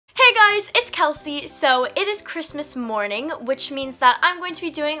guys, it's Kelsey. So it is Christmas morning, which means that I'm going to be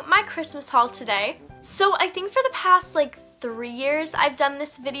doing my Christmas haul today. So I think for the past like 3 years I've done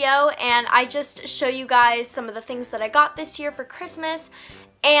this video, and I just show you guys some of the things that I got this year for Christmas.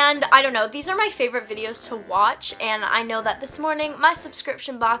 And I don't know, these are my favorite videos to watch, and I know that this morning my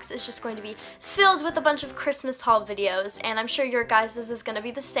subscription box is just going to be filled with a bunch of Christmas haul videos, and I'm sure your guys' is going to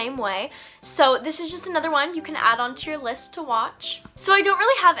be the same way. So this is just another one you can add onto your list to watch. So I don't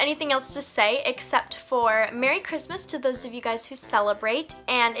really have anything else to say except for Merry Christmas to those of you guys who celebrate,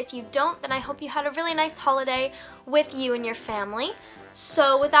 and if you don't, then I hope you had a really nice holiday with you and your family.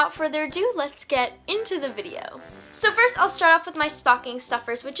 So without further ado, let's get into the video. So first I'll start off with my stocking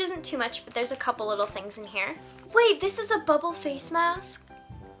stuffers, which isn't too much, but there's a couple little things in here. Wait, this is a bubble face mask?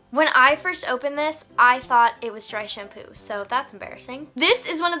 When I first opened this, I thought it was dry shampoo, so that's embarrassing. This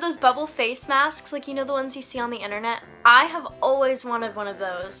is one of those bubble face masks, like you know the ones you see on the internet? I have always wanted one of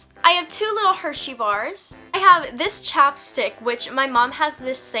those. I have two little Hershey bars. I have this chapstick, which my mom has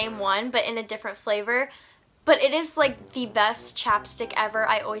this same one, but in a different flavor. But it is like the best chapstick ever.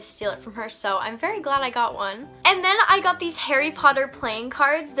 I always steal it from her, so I'm very glad I got one. And then I got these Harry Potter playing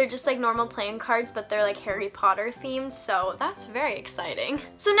cards. They're just like normal playing cards, but they're like Harry Potter themed, so that's very exciting.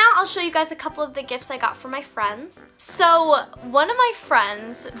 So now I'll show you guys a couple of the gifts I got from my friends. So one of my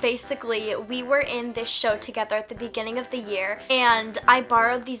friends, basically, we were in this show together at the beginning of the year, and I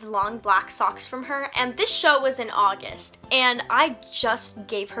borrowed these long black socks from her, and this show was in August, and I just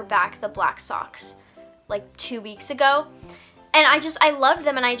gave her back the black socks like 2 weeks ago, and I loved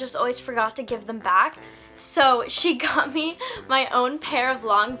them, and I just always forgot to give them back. So she got me my own pair of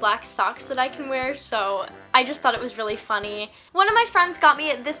long black socks that I can wear, so I just thought it was really funny. One of my friends got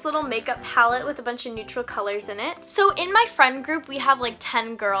me this little makeup palette with a bunch of neutral colors in it. So in my friend group, we have like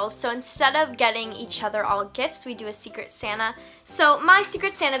 10 girls, so instead of getting each other all gifts, we do a Secret Santa. So my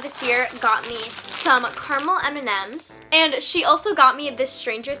Secret Santa this year got me some caramel M&Ms, and she also got me this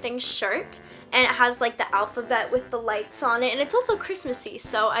Stranger Things shirt. And it has like the alphabet with the lights on it, and it's also Christmassy,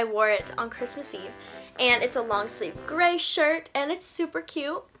 so I wore it on Christmas Eve. And it's a long sleeve gray shirt, and it's super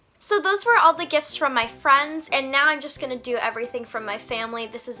cute. So those were all the gifts from my friends, and now I'm just gonna do everything from my family.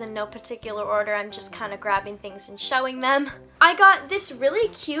 This is in no particular order, I'm just kind of grabbing things and showing them. I got this really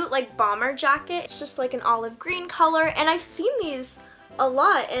cute like bomber jacket. It's just like an olive green color, and I've seen these a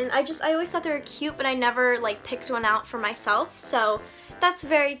lot, and I always thought they were cute, but I never like picked one out for myself, so that's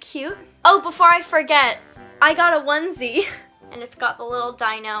very cute. Oh, before I forget, I got a onesie, and it's got the little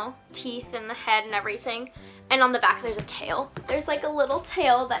dino teeth in the head and everything, and on the back there's a tail. There's like a little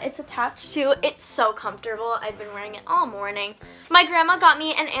tail that it's attached to. It's so comfortable. I've been wearing it all morning. My grandma got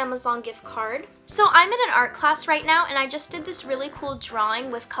me an Amazon gift card. So I'm in an art class right now, and I just did this really cool drawing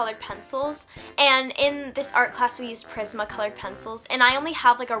with colored pencils, and in this art class we used Prisma colored pencils, and I only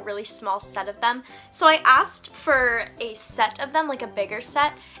have like a really small set of them, so I asked for a set of them, like a bigger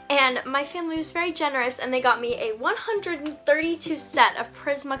set, and my family was very generous, and they got me a 132 set of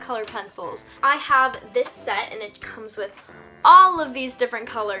Prisma colored pencils. I have this set, and it comes with all of these different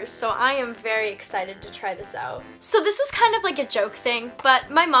colors, so I am very excited to try this out. So this is kind of like a joke thing, but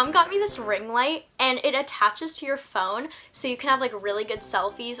my mom got me this ring light, and it attaches to your phone, so you can have like really good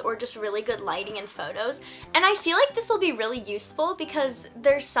selfies or just really good lighting and photos. And I feel like this will be really useful because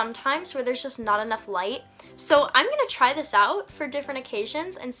there's some times where there's just not enough light. So I'm gonna try this out for different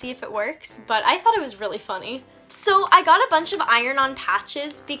occasions and see if it works, but I thought it was really funny. So I got a bunch of iron-on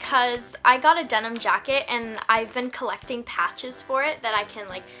patches because I got a denim jacket, and I've been collecting patches for it that I can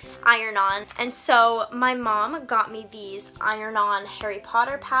like iron on. And so my mom got me these iron-on Harry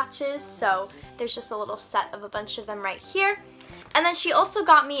Potter patches, so there's just a little set of a bunch of them right here. And then she also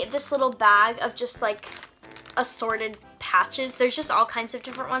got me this little bag of just like assorted patches. There's just all kinds of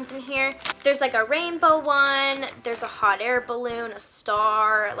different ones in here. There's like a rainbow one, there's a hot air balloon, a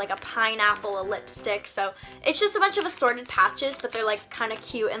star, like a pineapple, a lipstick. So it's just a bunch of assorted patches, but they're like kind of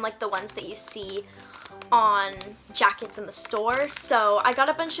cute and like the ones that you see on jackets in the store. So I got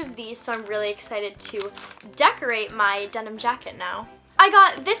a bunch of these, so I'm really excited to decorate my denim jacket now. I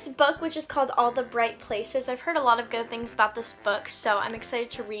got this book, which is called All the Bright Places. I've heard a lot of good things about this book, so I'm excited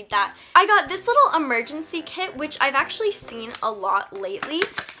to read that. I got this little emergency kit, which I've actually seen a lot lately.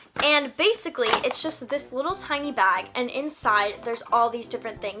 And basically, it's just this little tiny bag, and inside there's all these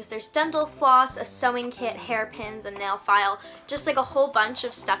different things. There's dental floss, a sewing kit, hairpins, a nail file, just like a whole bunch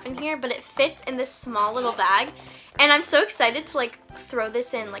of stuff in here, but it fits in this small little bag. And I'm so excited to like throw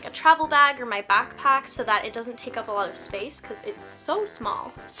this in like a travel bag or my backpack so that it doesn't take up a lot of space because it's so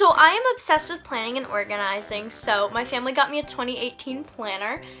small. So I am obsessed with planning and organizing, so my family got me a 2018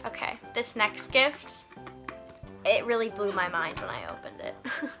 planner. Okay, this next gift, it really blew my mind when I opened it.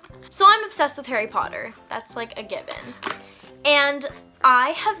 So I'm obsessed with Harry Potter. That's like a given. And I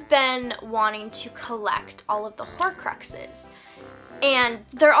have been wanting to collect all of the Horcruxes. And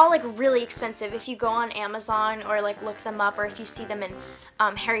they're all like really expensive. If you go on Amazon or like look them up, or if you see them in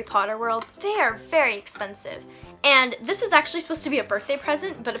Harry Potter World, they are very expensive. And this was actually supposed to be a birthday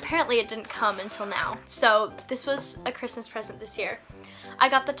present, but apparently it didn't come until now. So this was a Christmas present this year. I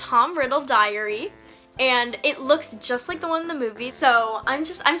got the Tom Riddle diary, and it looks just like the one in the movie, so I'm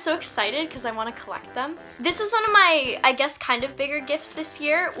so excited because I want to collect them. This is one of my, I guess, kind of bigger gifts this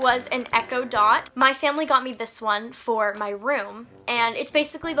year, was an Echo Dot. My family got me this one for my room, and it's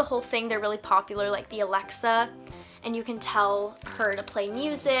basically the whole thing. They're really popular, like the Alexa, and you can tell her to play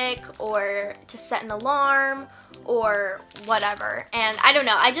music or to set an alarm or whatever. And I don't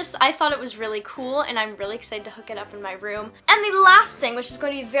know, I thought it was really cool, and I'm really excited to hook it up in my room. And the last thing, which is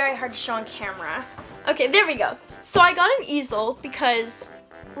going to be very hard to show on camera. Okay, there we go. So I got an easel because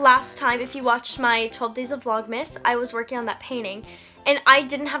last time, if you watched my 12 days of Vlogmas, I was working on that painting, and I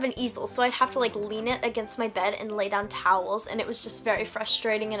didn't have an easel, so I'd have to like lean it against my bed and lay down towels, and it was just very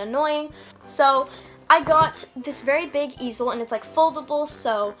frustrating and annoying. So I got this very big easel, and it's like foldable,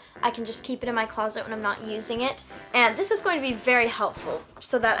 so I can just keep it in my closet when I'm not using it. And this is going to be very helpful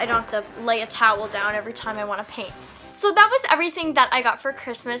so that I don't have to lay a towel down every time I want to paint. So that was everything that I got for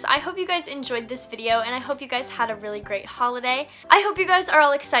Christmas. I hope you guys enjoyed this video, and I hope you guys had a really great holiday. I hope you guys are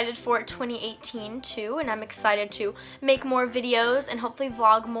all excited for 2018 too, and I'm excited to make more videos and hopefully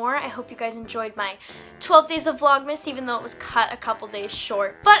vlog more. I hope you guys enjoyed my 12 days of Vlogmas, even though it was cut a couple days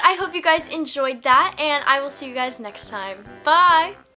short. But I hope you guys enjoyed that, and I will see you guys next time. Bye!